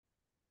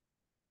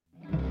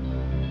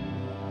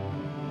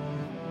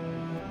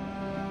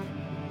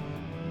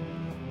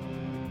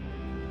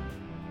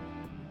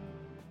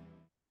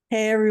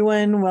Hey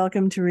everyone,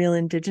 welcome to Real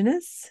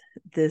Indigenous.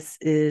 This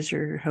is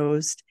your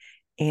host,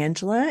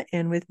 Angela,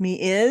 and with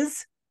me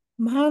is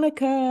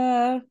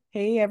Monica.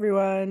 Hey,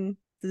 everyone.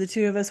 the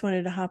two of us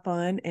wanted to hop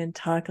on and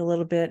talk a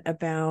little bit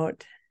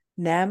about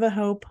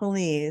Navajo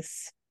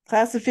Police.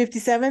 Class of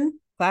 57, is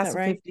that Class of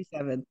right?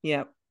 57.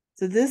 Yep.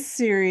 So this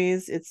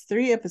series, it's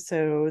 3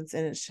 episodes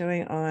and it's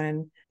showing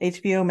on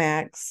HBO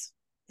Max,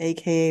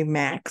 aka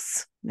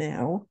Max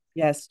now.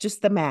 Yes,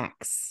 just the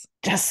max.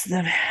 Just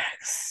the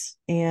Max.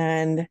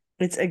 And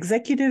it's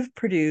executive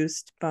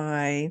produced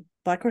by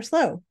Black Horse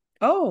Low.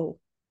 Oh,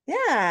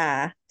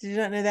 Yeah. Did you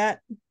not know that?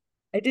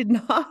 I did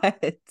not.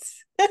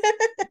 That's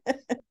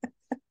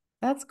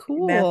Math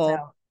cool.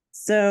 out.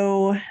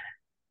 So,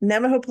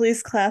 Navajo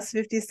Police Class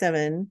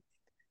 57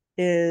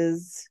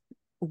 is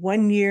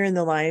 1 year in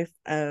the life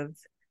of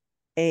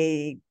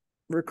a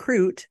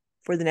recruit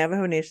for the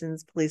Navajo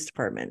Nation's police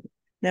department.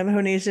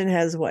 Navajo Nation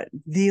has what?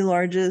 The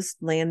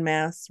largest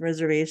landmass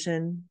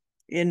reservation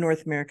in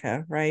North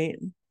America, right?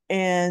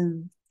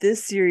 And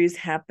this series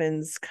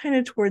happens kind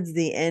of towards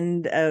the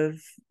end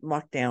of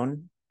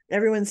lockdown.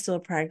 Everyone's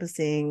still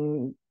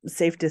practicing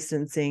safe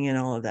distancing and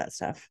all of that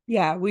stuff.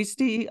 Yeah, we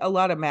see a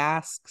lot of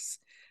masks.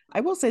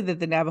 I will say that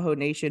the Navajo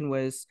Nation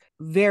was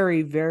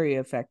very, very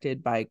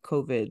affected by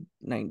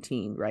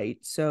COVID-19, right?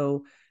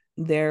 So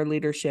their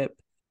leadership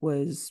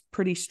was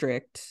pretty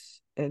strict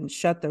and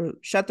shut the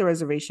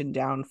reservation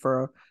down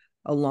for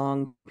a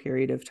long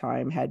period of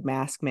time, had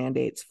mask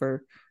mandates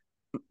for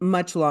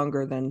much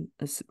longer than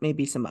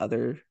maybe some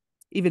other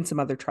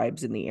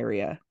tribes in the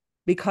area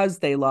because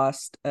they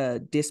lost a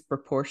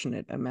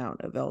disproportionate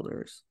amount of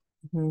elders.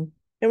 Mm-hmm.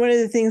 And one of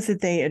the things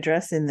that they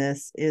address in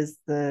this is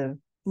the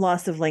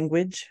loss of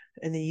language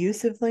and the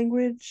use of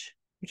language,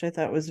 which I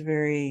thought was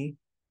very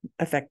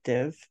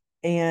effective.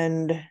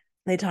 And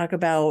they talk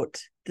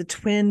about the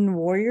twin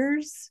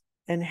warriors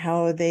and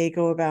how they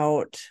go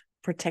about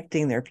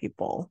protecting their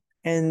people.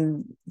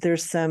 And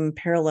there's some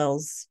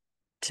parallels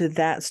to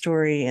that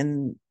story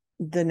in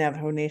the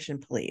Navajo Nation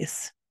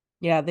Police.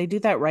 Yeah, they do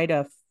that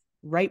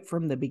right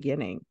from the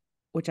beginning,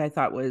 which I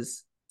thought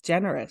was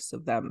generous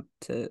of them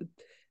to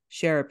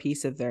share a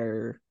piece of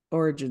their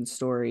origin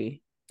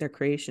story, their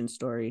creation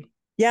story.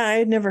 Yeah, I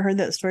had never heard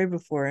that story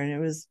before, and it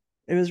was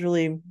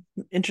really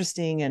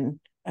interesting and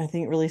I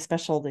think really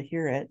special to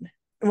hear it.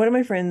 One of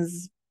my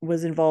friends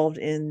was involved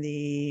in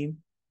the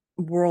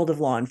world of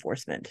law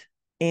enforcement.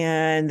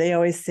 And they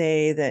always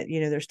say that,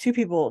 there's two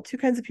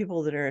kinds of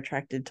people that are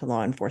attracted to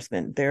law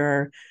enforcement. There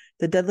are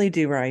the deadly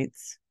do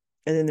rights,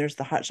 and then there's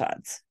the hot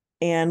shots.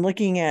 And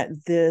looking at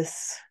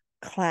this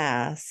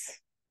class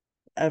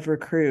of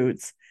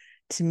recruits,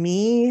 to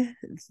me,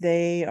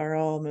 they are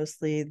all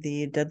mostly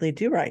the deadly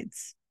do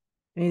rights.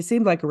 And it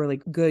seemed like a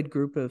really good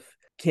group of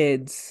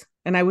kids,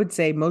 and I would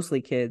say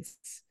mostly kids.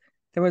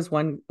 There was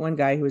one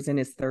guy who was in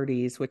his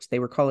 30s, which they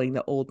were calling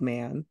the old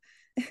man.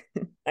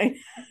 I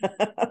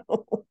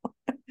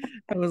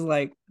I was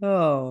like,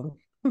 oh,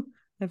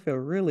 I feel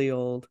really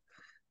old.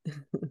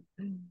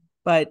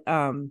 But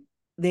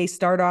they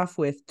start off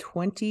with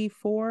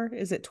 24,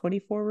 is it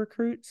 24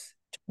 recruits?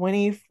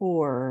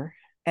 24.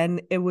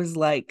 And it was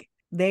like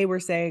they were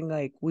saying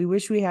like we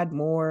wish we had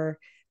more.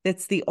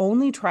 That's the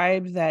only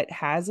tribe that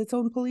has its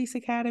own police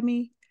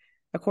academy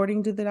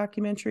according to the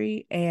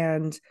documentary,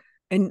 and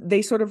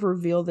they sort of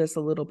reveal this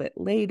a little bit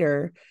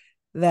later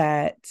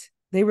that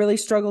they really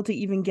struggle to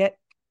even get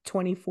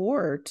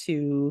 24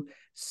 to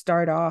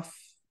start off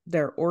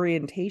their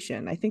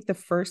orientation. I think the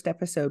first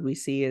episode we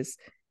see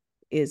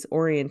is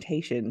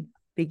orientation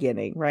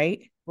beginning, right?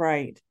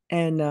 Right.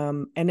 And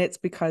it's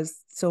because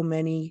so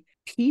many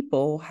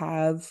people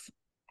have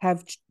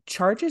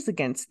charges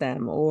against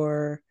them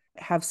or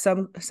have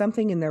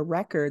something in their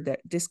record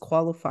that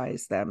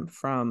disqualifies them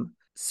from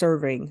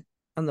serving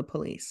on the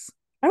police.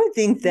 I would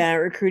think that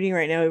recruiting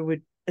right now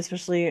would,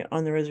 especially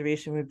on the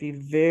reservation, would be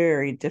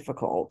very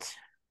difficult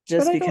But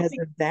just I don't because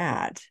think of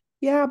that.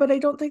 Yeah, but I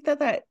don't think that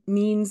that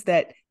means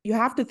that you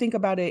have to think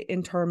about it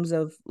in terms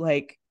of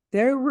like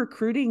they're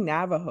recruiting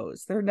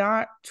Navajos. They're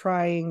not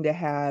trying to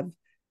have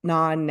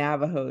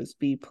non-Navajos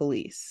be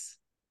police.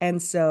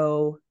 And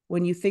so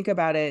when you think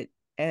about it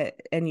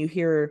and you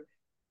hear,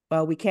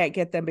 well, we can't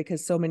get them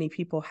because so many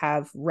people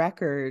have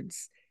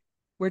records,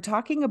 we're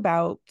talking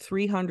about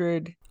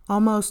 300,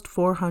 almost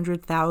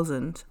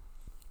 400,000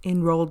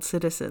 enrolled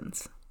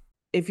citizens.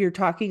 If you're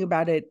talking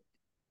about it,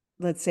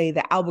 let's say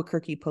the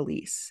Albuquerque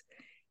police,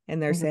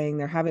 and they're Mhm. saying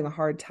they're having a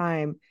hard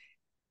time,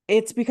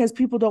 it's because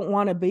people don't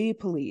want to be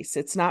police.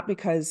 It's not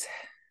because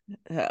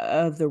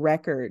of the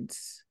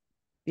records,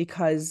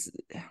 because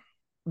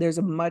there's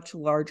a much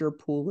larger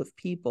pool of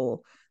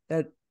people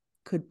that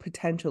could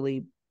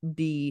potentially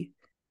be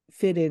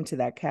fit into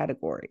that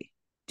category.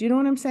 Do you know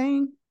what I'm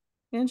saying,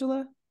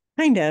 Angela?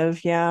 Kind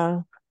of,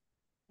 yeah.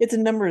 It's a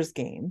numbers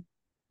game.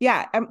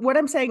 Yeah, what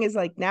I'm saying is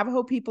like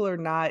Navajo people are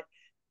not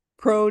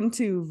prone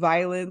to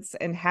violence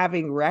and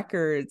having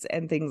records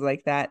and things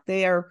like that.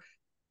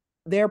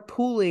 They're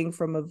pooling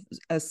from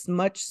a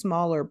much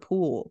smaller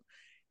pool,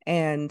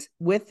 and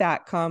with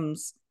that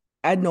comes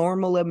a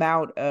normal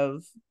amount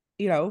of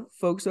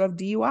folks who have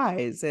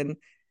DUIs and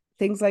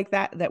things like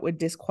that that would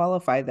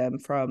disqualify them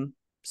from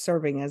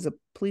serving as a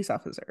police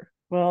officer.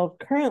 Well,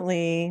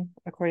 currently,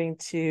 according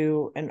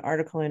to an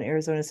article in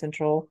Arizona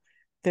Central,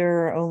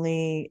 there are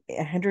only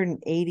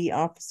 180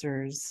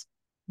 officers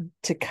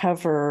to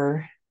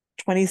cover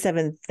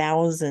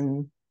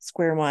 27,000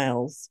 square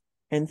miles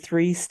in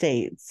 3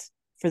 states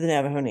for the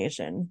Navajo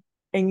Nation.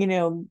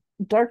 And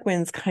Dark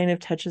Winds kind of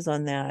touches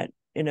on that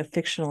in a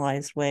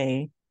fictionalized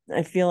way.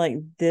 I feel like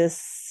this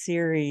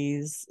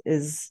series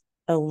is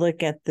a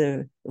look at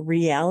the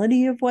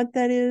reality of what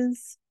that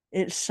is.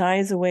 It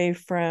shies away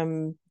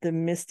from the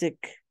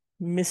mystic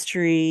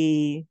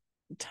mystery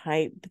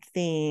type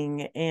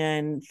thing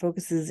and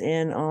focuses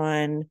in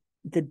on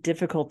the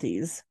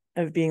difficulties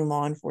of being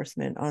law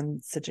enforcement on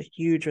such a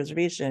huge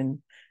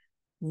reservation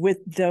with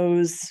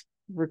those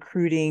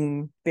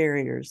recruiting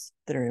barriers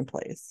that are in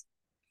place.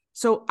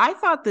 So I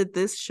thought that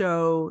this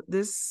show,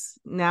 this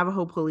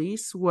Navajo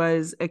Police,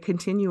 was a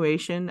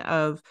continuation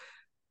of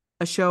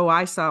a show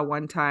I saw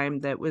one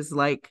time that was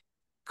like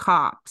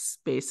cops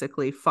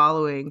basically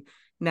following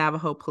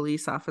Navajo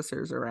police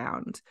officers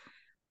around.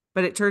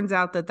 But it turns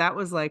out that that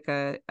was like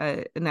a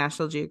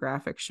National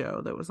Geographic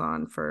show that was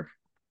on for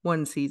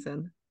one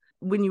season.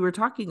 When you were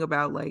talking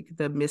about like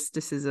the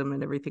mysticism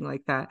and everything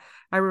like that,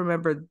 I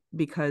remember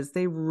because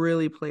they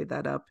really played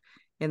that up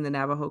in the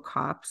Navajo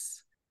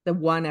Cops. The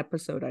one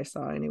episode I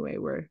saw anyway,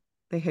 where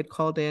they had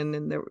called in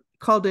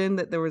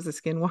that there was a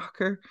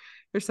skinwalker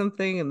or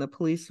something, and the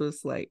police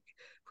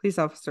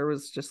officer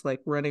was just like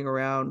running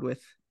around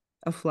with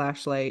a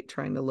flashlight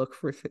trying to look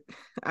for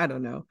I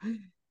don't know.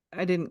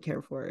 I didn't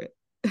care for it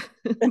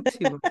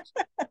too much.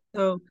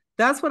 So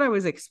that's what I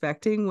was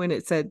expecting when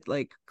it said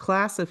like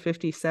class of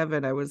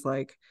 57. I was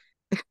like,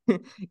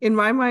 in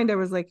my mind, I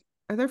was like,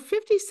 are there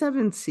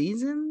 57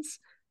 seasons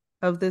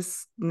of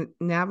this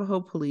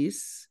Navajo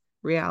Police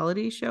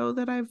reality show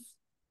that I've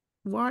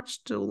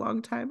watched a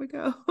long time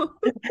ago?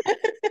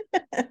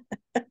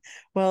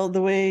 Well,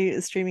 the way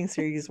streaming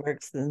series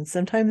works, then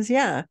sometimes,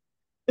 yeah.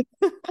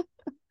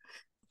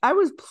 I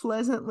was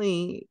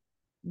pleasantly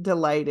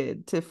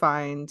delighted to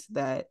find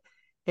that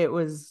it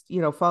was,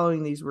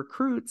 following these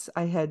recruits.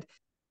 I had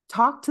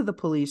talked to the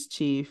police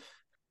chief,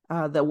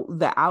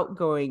 the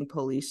outgoing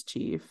police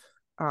chief.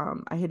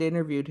 I had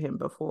interviewed him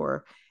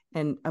before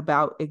and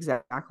about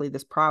exactly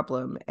this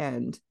problem,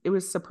 and it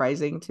was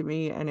surprising to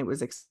me, and it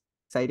was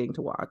exciting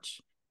to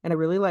watch. And I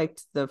really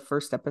liked the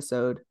first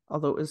episode,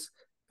 although it was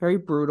very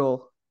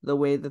brutal the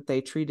way that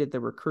they treated the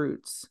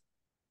recruits.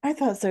 I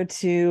thought so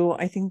too.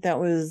 I think that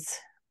was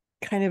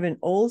kind of an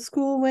old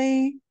school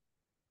way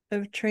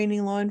of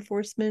training law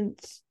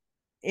enforcement.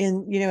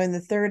 In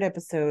the third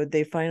episode,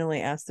 they finally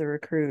asked the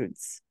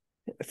recruits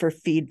for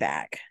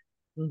feedback.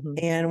 Mm-hmm.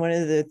 And one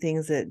of the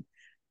things that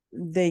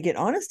they get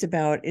honest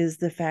about is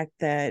the fact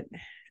that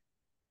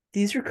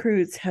these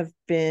recruits have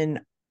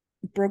been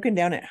broken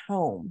down at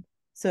home.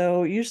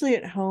 So usually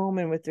at home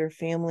and with their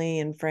family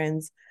and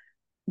friends,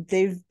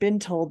 they've been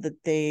told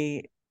that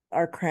they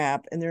are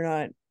crap and they're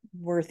not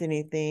worth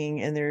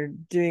anything and they're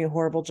doing a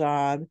horrible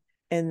job,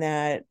 and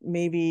that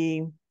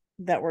maybe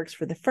that works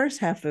for the first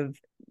half of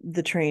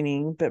the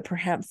training, but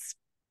perhaps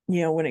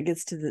when it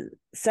gets to the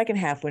second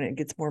half, when it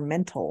gets more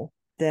mental,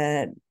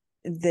 that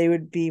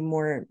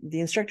the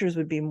instructors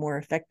would be more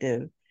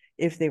effective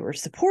if they were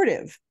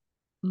supportive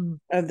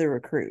of the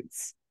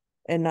recruits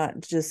and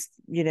not just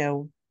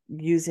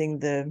using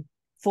the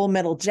full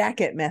metal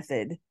jacket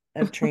method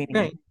of training.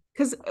 Right.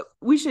 Because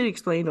we should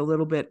explain a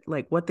little bit,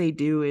 like what they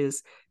do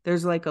is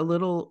there's like a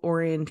little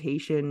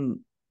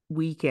orientation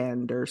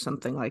weekend or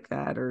something like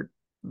that, or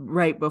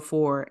right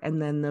before,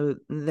 and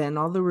then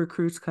all the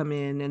recruits come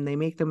in and they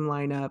make them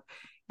line up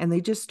and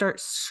they just start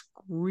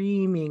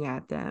screaming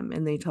at them,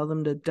 and they tell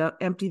them to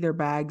empty their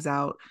bags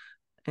out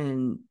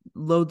and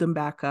load them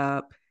back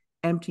up,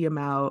 empty them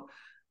out,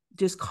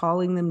 just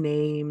calling them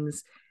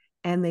names.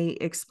 And they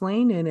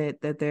explain in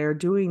it that they're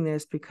doing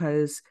this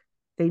because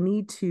they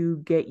need to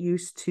get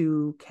used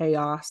to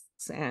chaos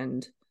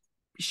and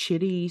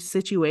shitty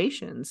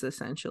situations,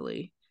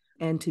 essentially,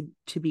 and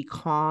to be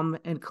calm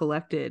and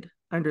collected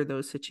under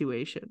those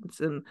situations.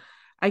 And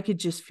I could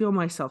just feel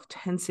myself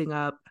tensing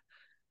up.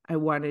 I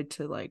wanted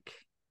to like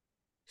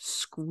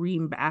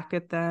scream back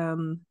at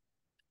them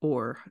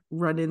or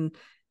run and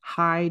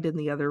hide in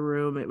the other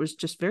room. It was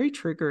just very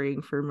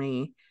triggering for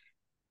me.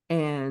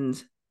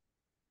 And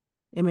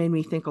it made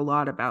me think a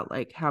lot about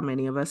like how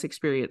many of us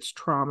experience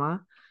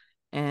trauma,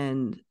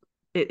 and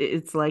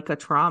it's like a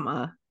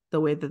trauma the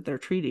way that they're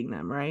treating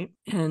them, right?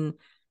 And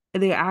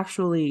they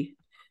actually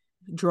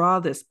draw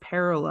this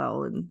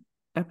parallel in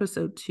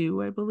episode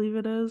 2, I believe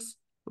it is,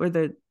 where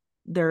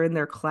they're in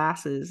their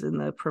classes and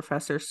the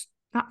professor's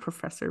not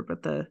professor,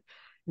 but the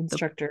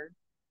instructor,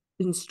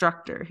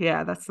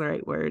 yeah, that's the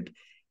right word,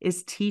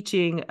 is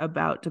teaching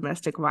about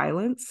domestic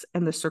violence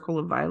and the circle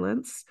of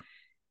violence.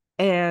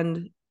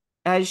 And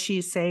as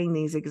she's saying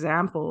these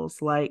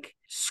examples, like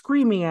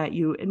screaming at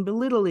you and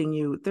belittling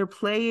you, they're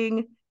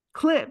playing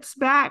clips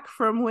back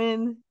from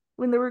when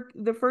when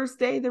the first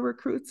day the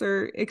recruits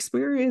are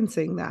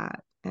experiencing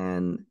that,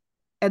 and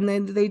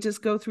then they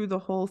just go through the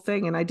whole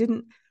thing. And I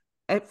didn't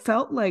it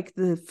felt like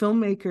the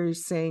filmmakers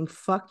saying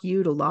fuck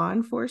you to law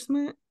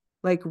enforcement,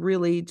 like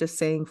really just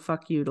saying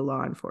fuck you to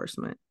law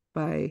enforcement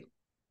by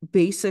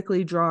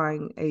basically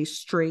drawing a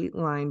straight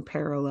line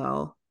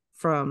parallel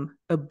from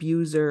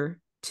abuser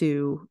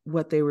to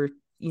what they were,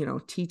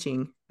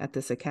 teaching at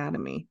this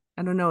academy.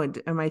 I don't know.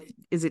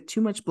 Is it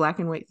too much black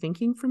and white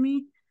thinking for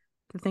me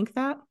to think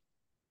that?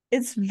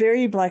 It's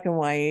very black and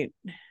white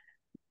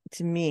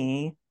to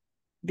me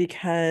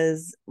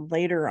because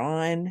later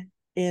on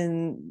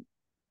in,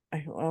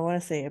 I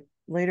want to say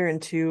later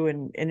in two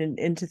and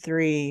into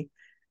three,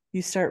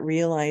 you start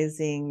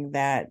realizing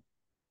that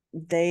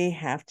they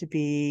have to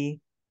be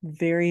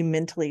very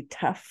mentally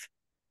tough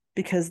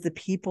because the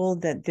people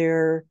that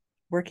they're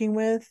working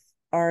with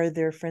are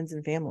their friends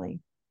and family.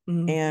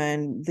 Mm-hmm.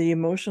 And the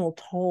emotional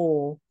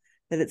toll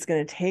that it's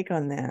going to take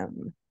on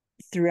them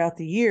throughout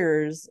the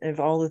years of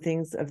all the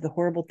things, of the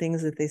horrible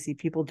things that they see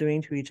people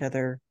doing to each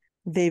other,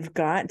 they've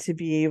got to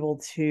be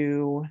able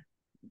to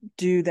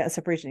do that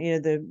separation.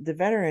 The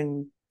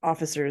veteran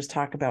officers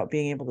talk about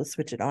being able to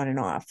switch it on and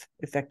off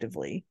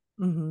effectively.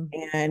 Mm-hmm.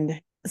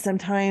 And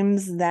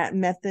sometimes that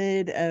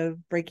method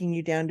of breaking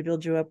you down to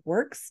build you up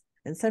works,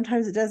 and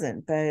sometimes it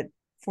doesn't. But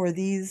for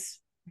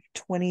these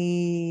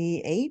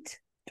 28,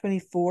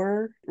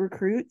 24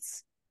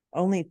 recruits,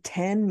 only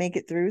 10 make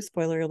it through.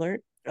 Spoiler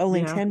alert,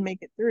 only Yeah. 10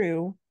 make it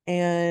through.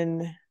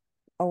 And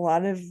a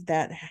lot of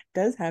that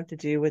does have to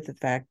do with the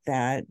fact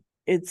that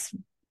it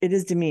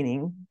is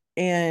demeaning,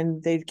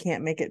 and they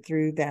can't make it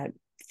through that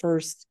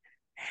first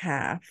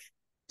half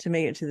to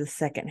make it to the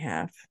second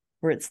half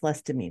where it's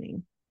less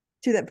demeaning.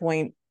 To that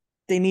point,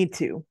 they need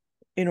to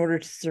in order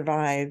to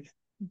survive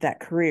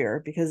that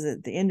career, because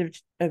at the end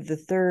of the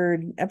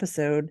third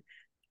episode,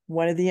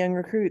 one of the young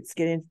recruits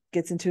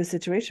gets into a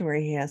situation where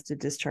he has to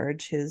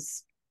discharge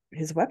his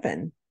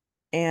weapon,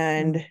 Mm.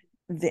 and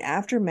the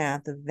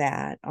aftermath of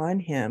that on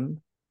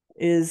him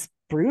is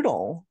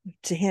brutal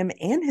to him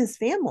and his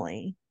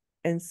family.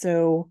 And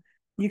so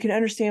you can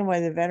understand why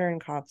the veteran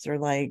cops are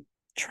like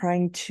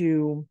trying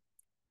to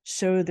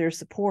show their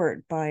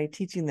support by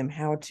teaching them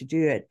how to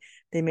do it.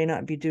 They may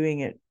not be doing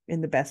it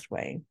in the best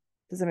way.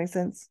 Does that make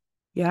sense?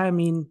 Yeah, I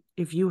mean,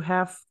 if you're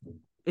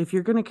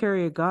going to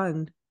carry a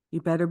gun,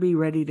 you better be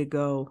ready to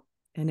go.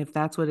 And if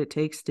that's what it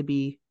takes to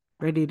be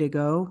ready to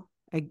go,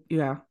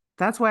 yeah,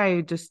 that's why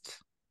I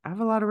have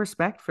a lot of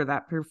respect for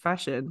that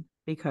profession,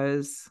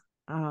 because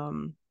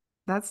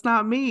that's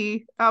not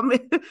me. I'm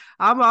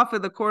off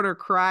in the corner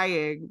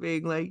crying,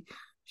 being like,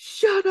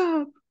 "Shut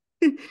up.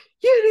 You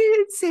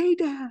didn't say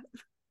that.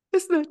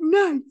 It's not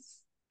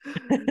nice."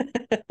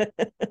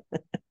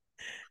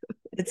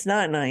 It's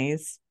not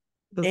nice.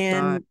 That's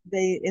not.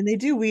 And they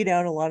do weed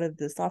out a lot of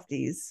the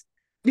softies.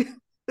 I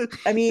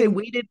They mean,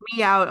 weeded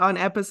me out on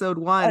episode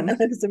on one.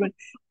 episode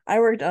I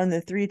worked on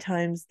the three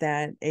times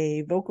that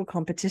a vocal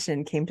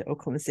competition came to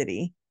Oklahoma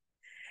City,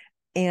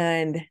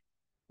 and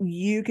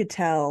you could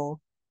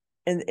tell,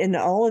 and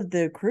all of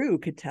the crew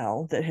could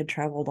tell that had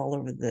traveled all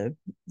over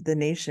the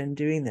nation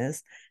doing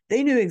this.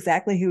 They knew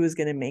exactly who was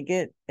going to make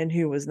it and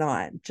who was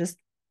not, just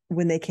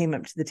when they came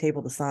up to the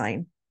table to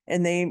sign.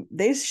 And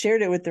they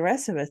shared it with the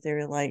rest of us. They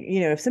were like,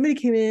 if somebody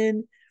came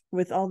in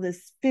with all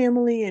this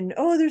family and,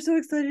 oh, they're so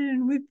excited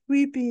and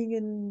weeping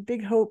and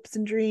big hopes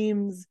and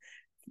dreams,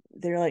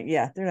 they're like,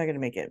 yeah, they're not going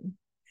to make it.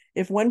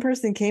 If one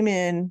person came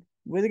in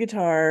with a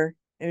guitar,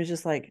 it was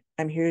just like,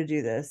 I'm here to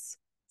do this,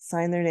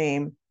 signed their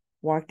name,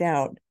 walked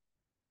out,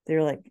 they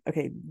were like,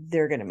 okay,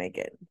 they're going to make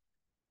it,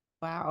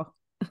 Wow.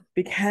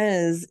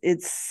 because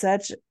it's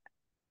such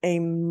a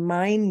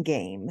mind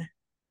game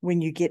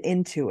when you get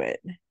into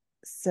it.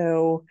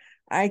 So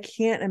I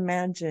can't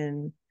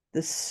imagine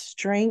the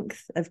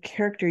strength of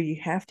character you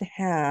have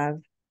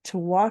to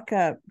walk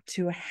up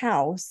to a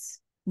house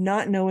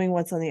not knowing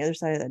what's on the other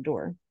side of that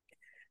door,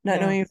 not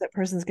Yeah. knowing if that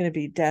person's going to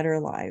be dead or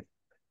alive,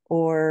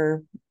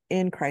 or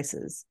in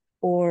crisis,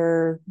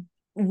 or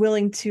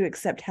willing to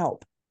accept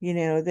help.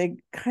 They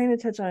kind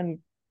of touch on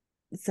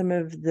some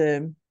of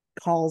the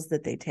calls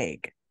that they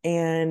take,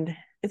 and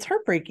it's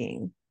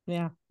heartbreaking.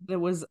 Yeah. It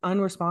was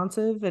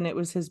unresponsive and it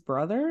was his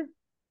brother.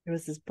 It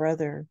was his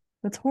brother.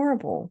 That's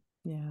horrible.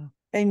 Yeah.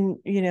 And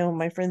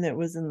my friend that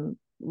was in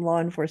law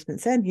enforcement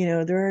said,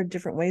 there are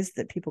different ways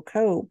that people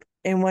cope,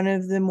 and one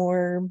of the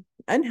more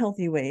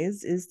unhealthy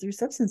ways is through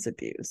substance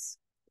abuse.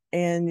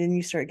 And then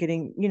you start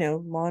getting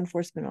law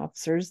enforcement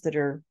officers that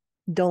are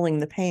dulling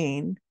the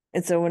pain.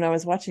 And so when I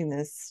was watching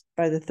this,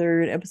 by the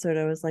third episode,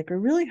 I was like, I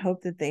really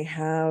hope that they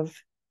have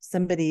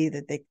somebody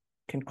that they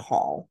can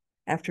call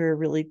after a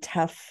really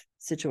tough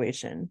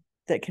situation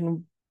that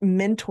can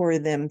mentor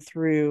them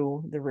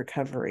through the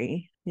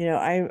recovery.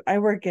 I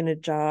work in a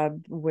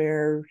job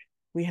where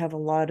we have a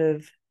lot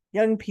of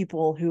young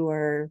people who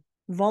are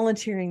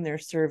volunteering their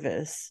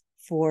service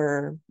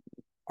for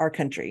our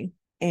country.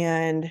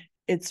 And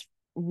it's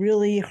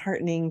really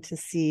heartening to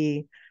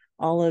see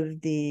all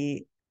of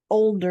the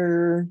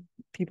older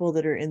people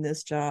that are in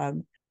this job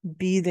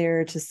be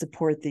there to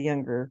support the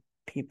younger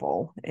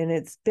people. And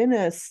it's been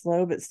a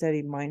slow but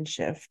steady mind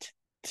shift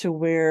to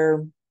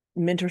where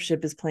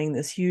mentorship is playing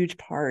this huge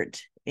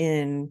part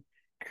in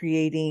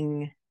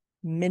creating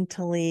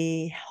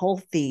mentally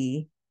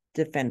healthy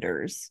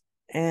defenders.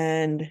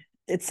 And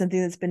it's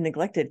something that's been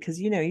neglected because,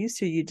 used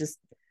to you just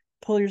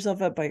pull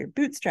yourself up by your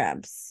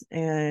bootstraps.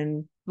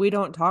 And We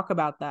don't talk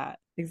about that.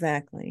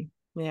 exactly.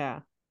 Yeah.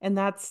 And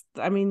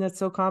I mean, that's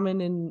so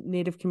common in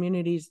Native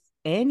communities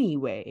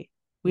anyway.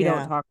 We don't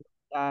Yeah. talk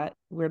about that.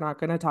 We're not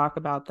going to talk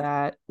about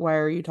that. Why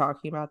are you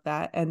talking about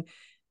that? And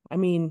I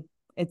mean,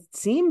 it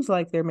seems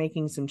like they're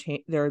making some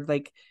change. They're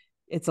like,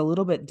 it's a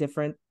little bit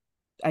different.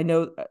 I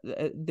know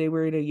they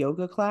were in a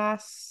yoga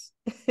class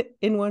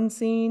in one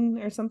scene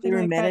or They something were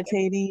like that.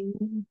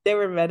 meditating. They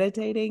were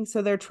meditating.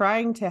 So they're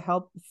trying to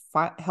help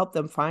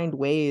them find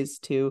ways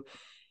to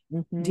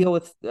Mm-hmm. deal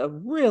with a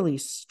really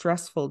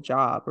stressful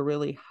job, a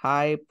really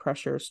high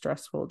pressure,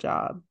 stressful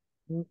job.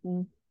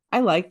 Mm-hmm.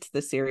 I liked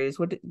the series.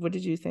 What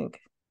did you think?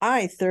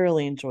 I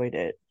thoroughly enjoyed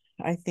it.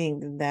 I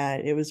think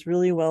that it was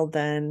really well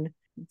done.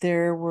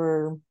 There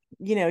were,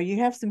 you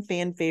have some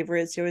fan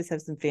favorites. You always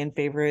have some fan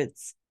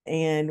favorites.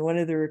 And one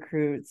of the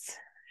recruits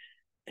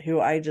who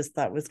I just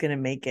thought was going to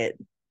make it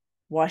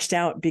washed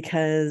out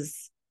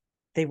because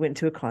they went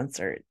to a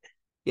concert.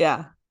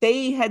 Yeah,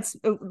 they had.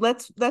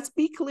 Let's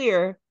be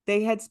clear.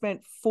 They had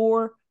spent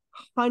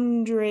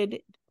 400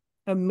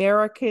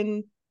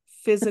 American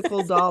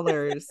physical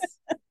dollars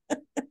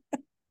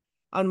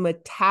on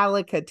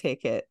Metallica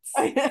tickets.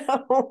 I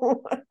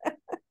know.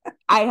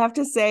 I have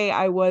to say,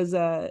 I was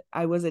a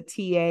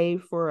TA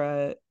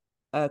for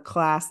a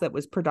class that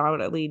was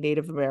predominantly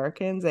Native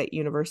Americans at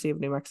University of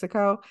New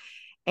Mexico,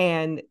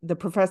 and the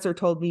professor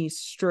told me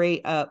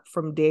straight up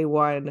from day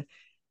one,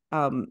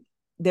 um,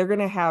 they're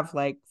gonna have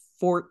like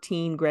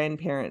 14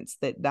 grandparents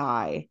that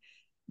die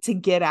to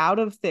get out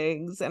of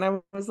things, and I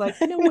was like,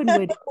 no one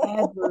would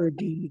ever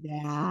do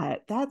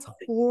that. That's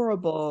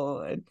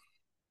horrible. And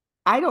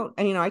I don't,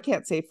 I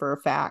can't say for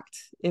a fact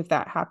if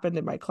that happened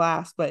in my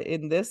class, but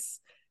in this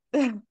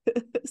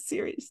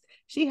series,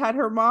 she had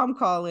her mom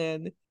call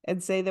in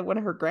and say that one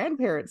of her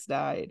grandparents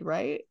died,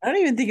 right? I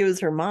don't even think it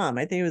was her mom.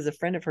 I think it was a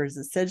friend of hers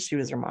that said she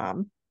was her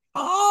mom.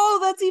 Oh,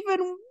 that's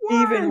even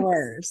Even worse.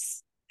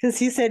 worse. Because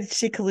he said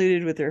she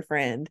colluded with her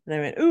friend. And I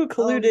went, ooh,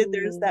 colluded.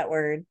 There's Oh, that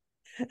word.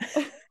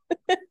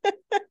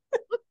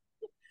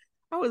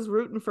 I was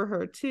rooting for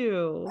her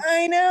too.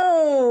 I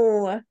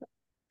know.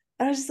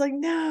 I was just like,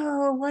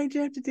 no, why'd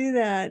you have to do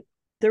that?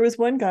 There was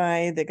one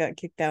guy that got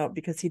kicked out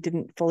because he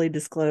didn't fully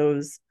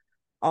disclose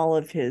all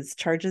of his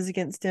charges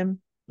against him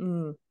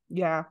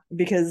Yeah.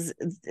 because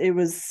it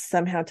was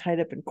somehow tied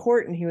up in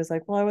court. And he was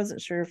like, well, I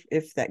wasn't sure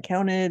if that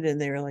counted. And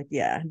they were like,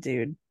 yeah,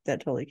 dude, that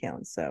totally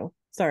counts. So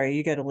sorry,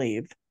 you got to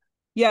leave.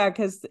 Yeah,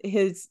 because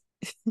his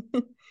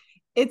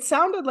it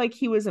sounded like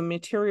he was a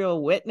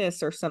material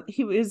witness or something.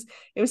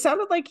 It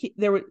sounded like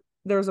there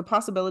was a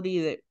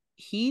possibility that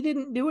he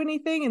didn't do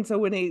anything. And so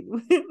when they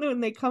when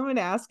they come and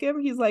ask him,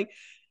 he's like,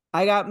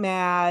 I got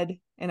mad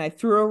and I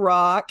threw a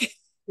rock at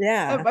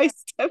Yeah. my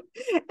step.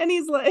 And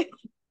he's like,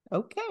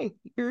 okay,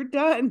 you're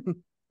done.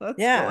 Let's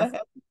go Yeah. ahead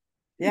and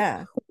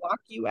Yeah. walk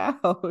you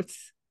out.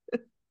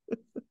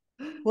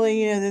 Well,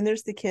 then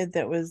there's the kid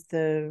that was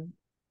the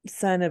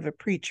son of a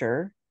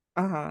preacher,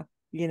 Uh-huh.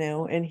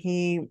 and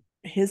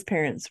his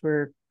parents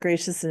were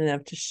gracious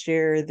enough to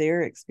share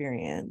their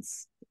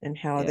experience and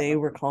how they Yeah.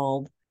 were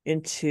called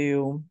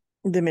into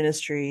the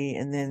ministry.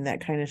 And then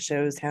that kind of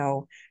shows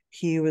how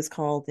he was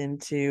called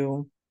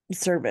into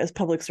service,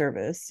 public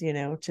service,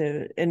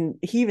 and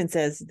he even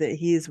says that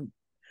he's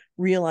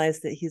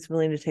realized that he's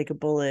willing to take a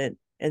bullet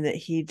and that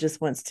he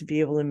just wants to be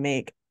able to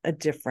make a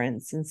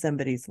difference in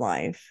somebody's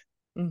life.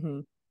 Mm-hmm.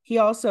 He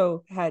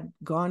also had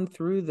gone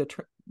through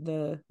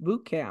the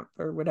boot camp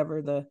or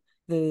whatever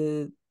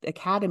the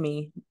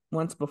academy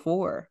once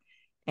before,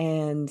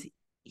 and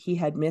he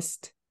had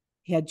missed.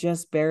 He had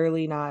just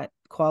barely not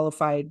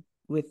qualified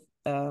with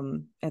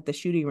at the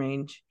shooting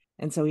range,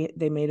 and so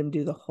they made him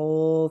do the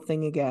whole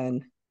thing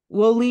again.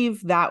 We'll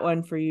leave that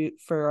one for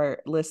our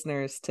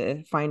listeners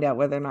to find out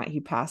whether or not he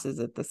passes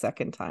it the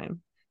second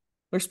time.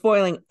 We're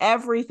spoiling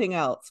everything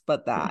else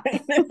but that.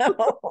 I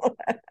know.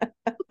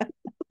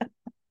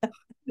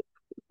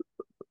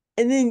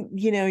 And then,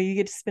 you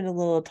get to spend a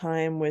little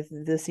time with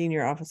the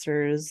senior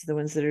officers, the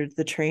ones that are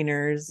the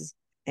trainers.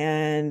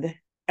 And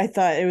I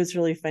thought it was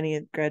really funny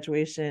at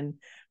graduation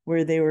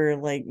where they were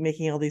like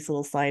making all these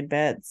little side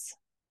bets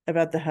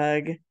about the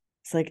hug.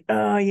 It's like,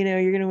 oh,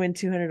 you're going to win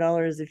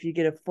 $200 if you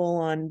get a full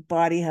on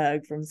body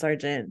hug from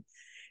Sergeant.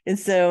 And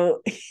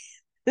so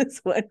this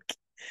one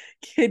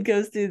kid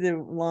goes through the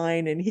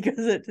line and he goes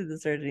up to the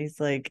sergeant. He's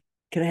like,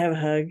 can I have a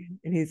hug?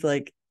 And he's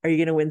like, are you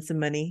going to win some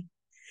money?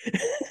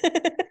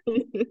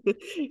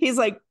 He's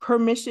like,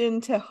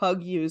 permission to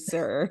hug you,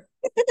 sir.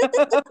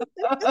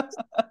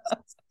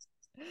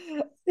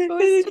 It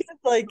was just,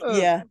 Like,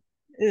 yeah.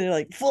 And they're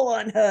like, full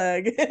on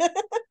hug.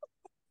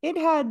 it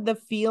had the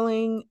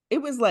feeling,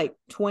 it was like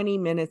 20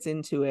 minutes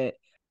into it.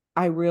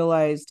 I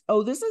realized,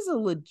 oh, this is a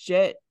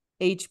legit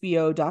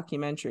HBO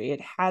documentary.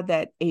 It had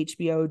that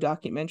HBO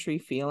documentary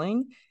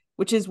feeling,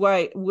 which is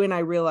why when I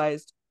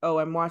realized, oh,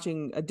 I'm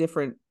watching a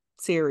different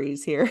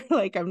series here,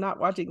 like I'm not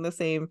watching the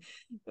same,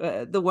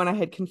 the one I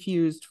had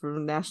confused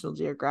from National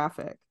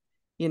Geographic,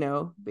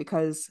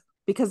 because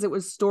it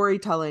was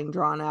storytelling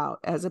drawn out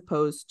as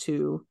opposed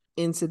to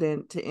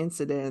incident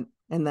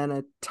and then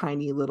a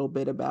tiny little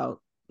bit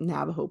about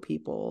Navajo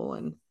people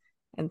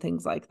and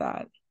things like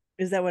that.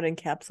 Is that what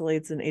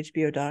encapsulates an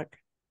HBO doc?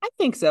 I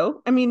think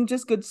so. I mean,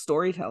 just good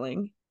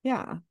storytelling.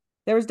 Yeah.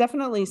 There was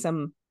definitely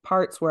some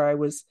parts where I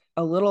was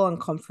a little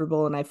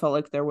uncomfortable and I felt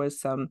like there was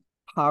some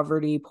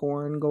poverty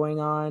porn going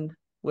on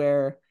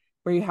where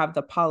you have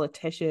the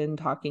politician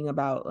talking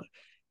about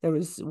there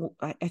was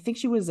I think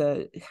she was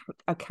a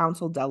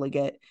council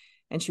delegate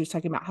and she was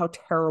talking about how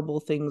terrible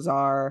things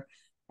are,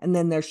 and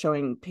then they're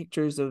showing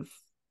pictures of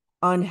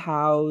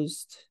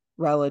unhoused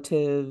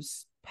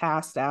relatives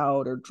passed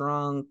out or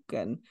drunk,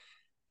 and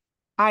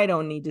I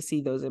don't need to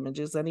see those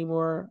images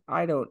anymore.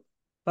 I don't,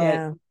 but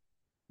Yeah,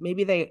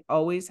 maybe they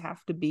always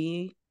have to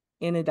be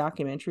in a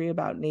documentary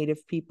about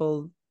Native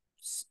people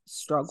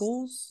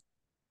struggles.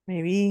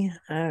 maybe.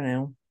 I don't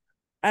know.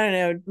 I don't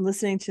know.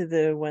 Listening to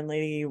the one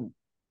lady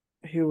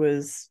who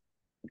was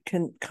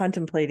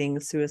contemplating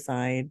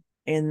suicide,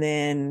 and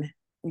then,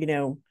 you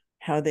know,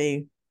 how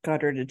they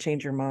got her to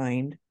change her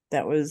mind.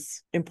 That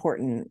was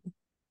important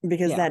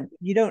because Yeah. that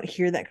you don't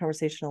hear that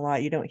conversation a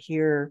lot. You don't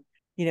hear,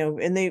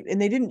 and they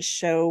didn't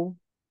show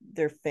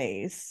their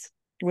face,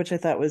 which I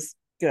thought was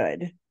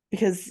good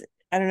because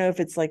I don't know if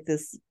it's like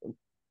this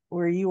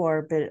where you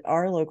are, but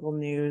our local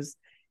news,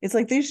 it's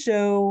like they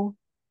show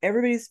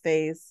everybody's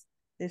face,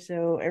 they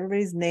show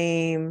everybody's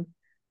name.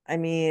 I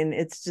mean,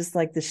 it's just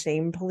like the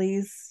shame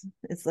police.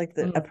 It's like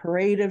a Mm.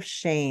 parade of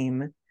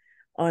shame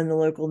on the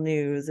local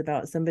news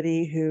about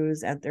somebody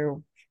who's at their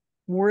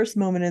worst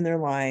moment in their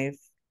life.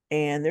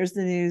 And there's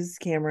the news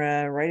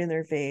camera right in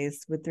their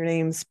face with their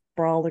name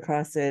sprawled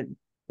across it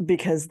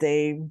because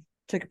they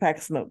took a pack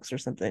of smokes or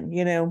something.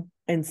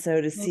 And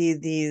so to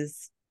see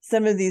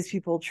some of these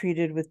people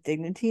treated with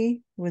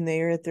dignity when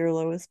they are at their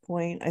lowest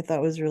point, I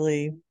thought was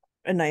really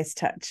a nice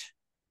touch.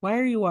 Why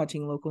are you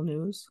watching local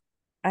news?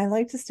 I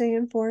like to stay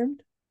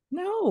informed.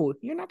 No,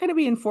 you're not going to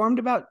be informed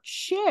about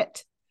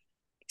shit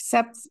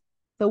except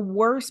the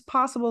worst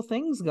possible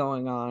things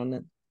going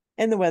on.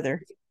 And the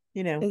weather.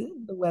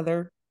 The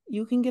weather.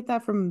 You can get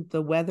that from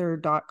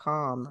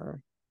theweather.com or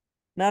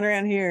Not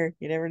around here.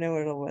 You never know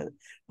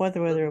what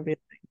the weather will be.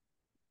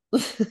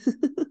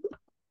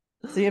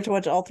 So you have to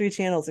watch all three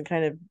channels and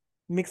kind of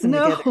mix them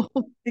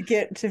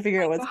together no. to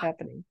figure out what's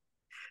happening.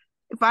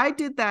 If I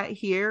did that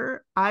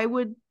here, I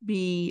would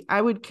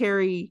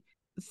carry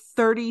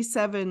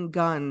 37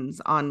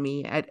 guns on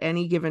me at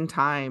any given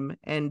time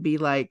and be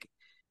like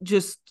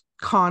just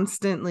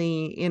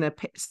constantly in a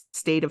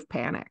state of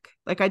panic.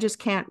 Like I just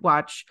can't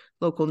watch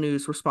local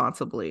news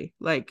responsibly.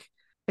 Like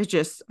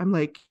I'm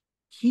like,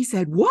 he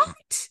said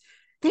what?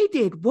 They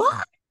did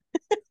what?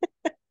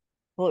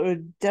 Well, it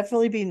would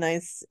definitely be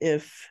nice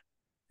if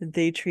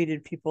they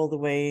treated people the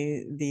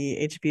way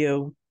the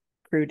HBO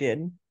crew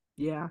did.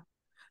 Yeah.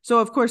 So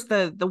of course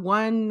the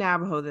one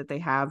Navajo that they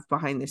have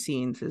behind the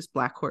scenes is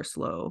Black Horse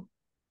Low.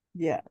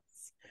 Yes.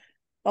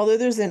 Although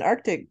there's an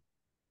Arctic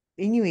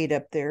Inuit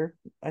up there.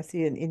 I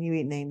see an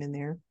Inuit name in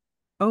there.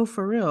 Oh,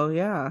 for real?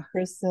 Yeah.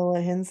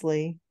 Priscilla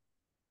Hensley.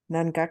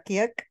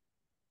 Nangakiak.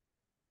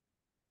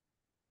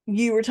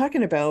 You were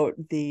talking about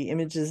the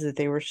images that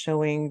they were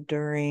showing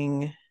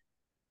during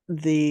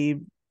the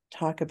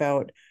talk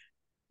about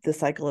the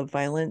cycle of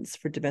violence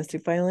for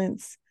domestic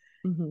violence.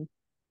 Mm-hmm.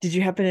 Did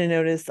you happen to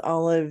notice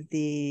all of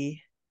the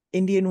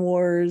Indian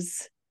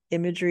Wars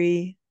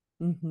imagery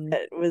Mm-hmm.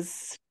 that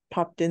was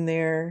popped in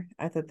there?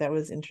 I thought that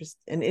was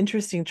an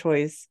interesting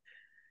choice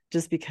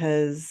just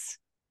because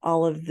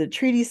all of the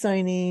treaty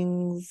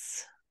signings,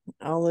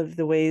 all of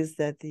the ways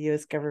that the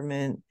US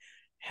government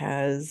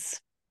has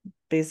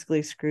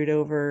basically screwed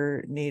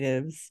over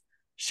natives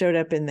showed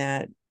up in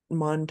that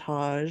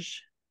montage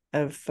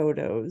of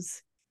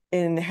photos.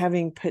 And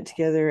having put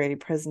together a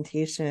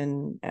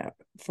presentation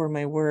for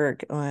my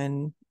work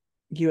on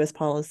US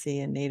policy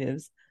and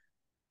natives,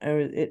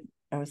 I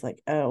was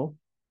like, oh,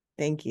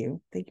 thank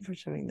you for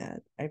showing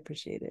that. I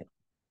appreciate it.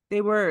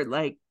 They were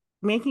like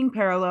making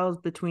parallels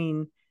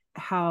between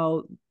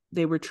how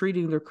they were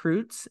treating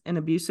recruits and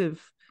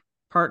abusive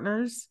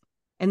partners,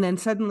 and then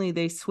suddenly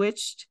they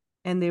switched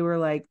and they were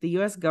like the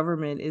US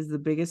government is the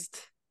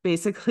biggest,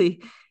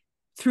 basically,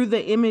 through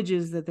the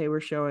images that they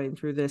were showing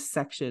through this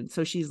section.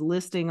 So she's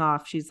listing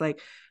off, she's like,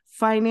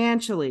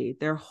 financially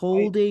they're Right.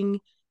 holding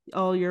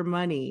all your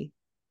money,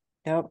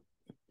 Yep.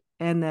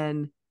 and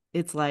then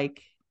it's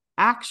like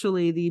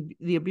actually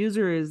the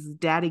abuser is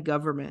daddy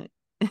government.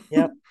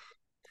 Yep.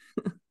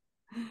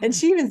 And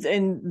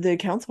the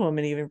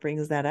councilwoman even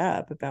brings that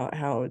up about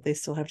how they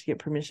still have to get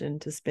permission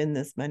to spend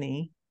this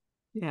money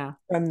Yeah.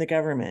 from the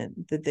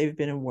government that they've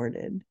been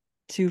awarded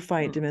to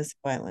fight Mm. domestic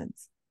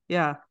violence.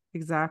 Yeah,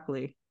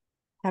 exactly.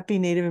 Happy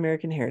Native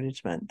American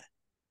Heritage Month.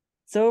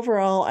 So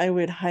overall, I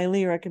would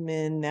highly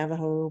recommend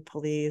Navajo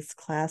Police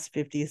Class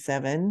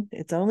 57.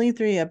 It's only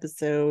 3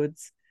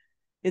 episodes.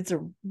 It's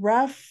a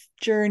rough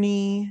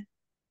journey,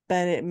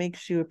 but it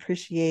makes you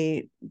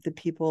appreciate the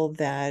people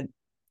that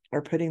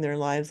are putting their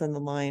lives on the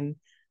line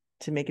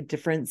to make a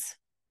difference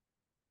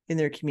in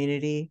their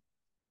community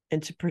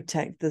and to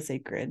protect the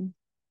sacred.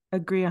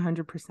 Agree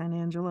 100%,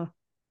 Angela.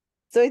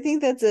 So I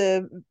think that's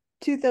a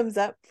 2 thumbs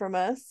up from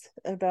us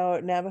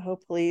about Navajo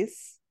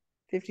Police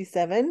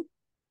 57.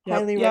 Yep,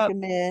 Highly yep,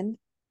 recommend.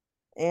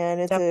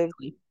 And it's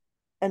definitely.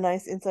 a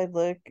nice inside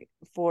look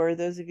for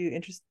those of you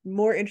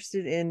more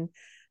interested in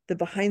the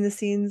behind the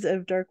scenes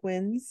of Dark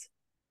Winds.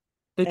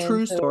 The And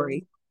true so,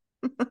 story.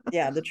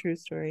 yeah, the true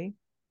story.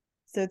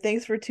 So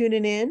thanks for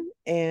tuning in,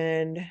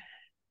 and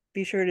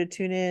be sure to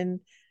tune in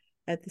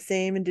at the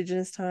same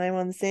Indigenous time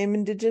on the same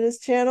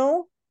Indigenous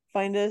channel.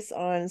 Find us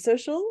on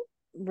social,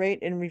 rate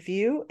and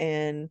review,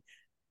 and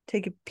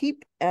take a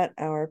peep at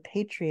our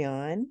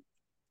Patreon.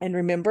 And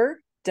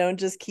remember, don't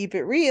just keep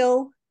it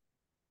real,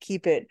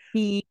 keep it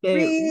Keep it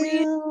real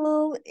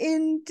real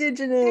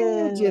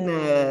Indigenous.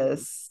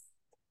 indigenous.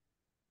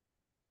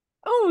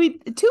 Oh, we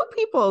two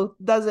people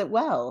does it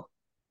well.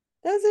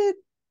 Does Does it?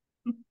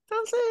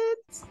 Does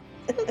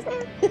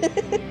it?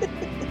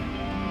 it?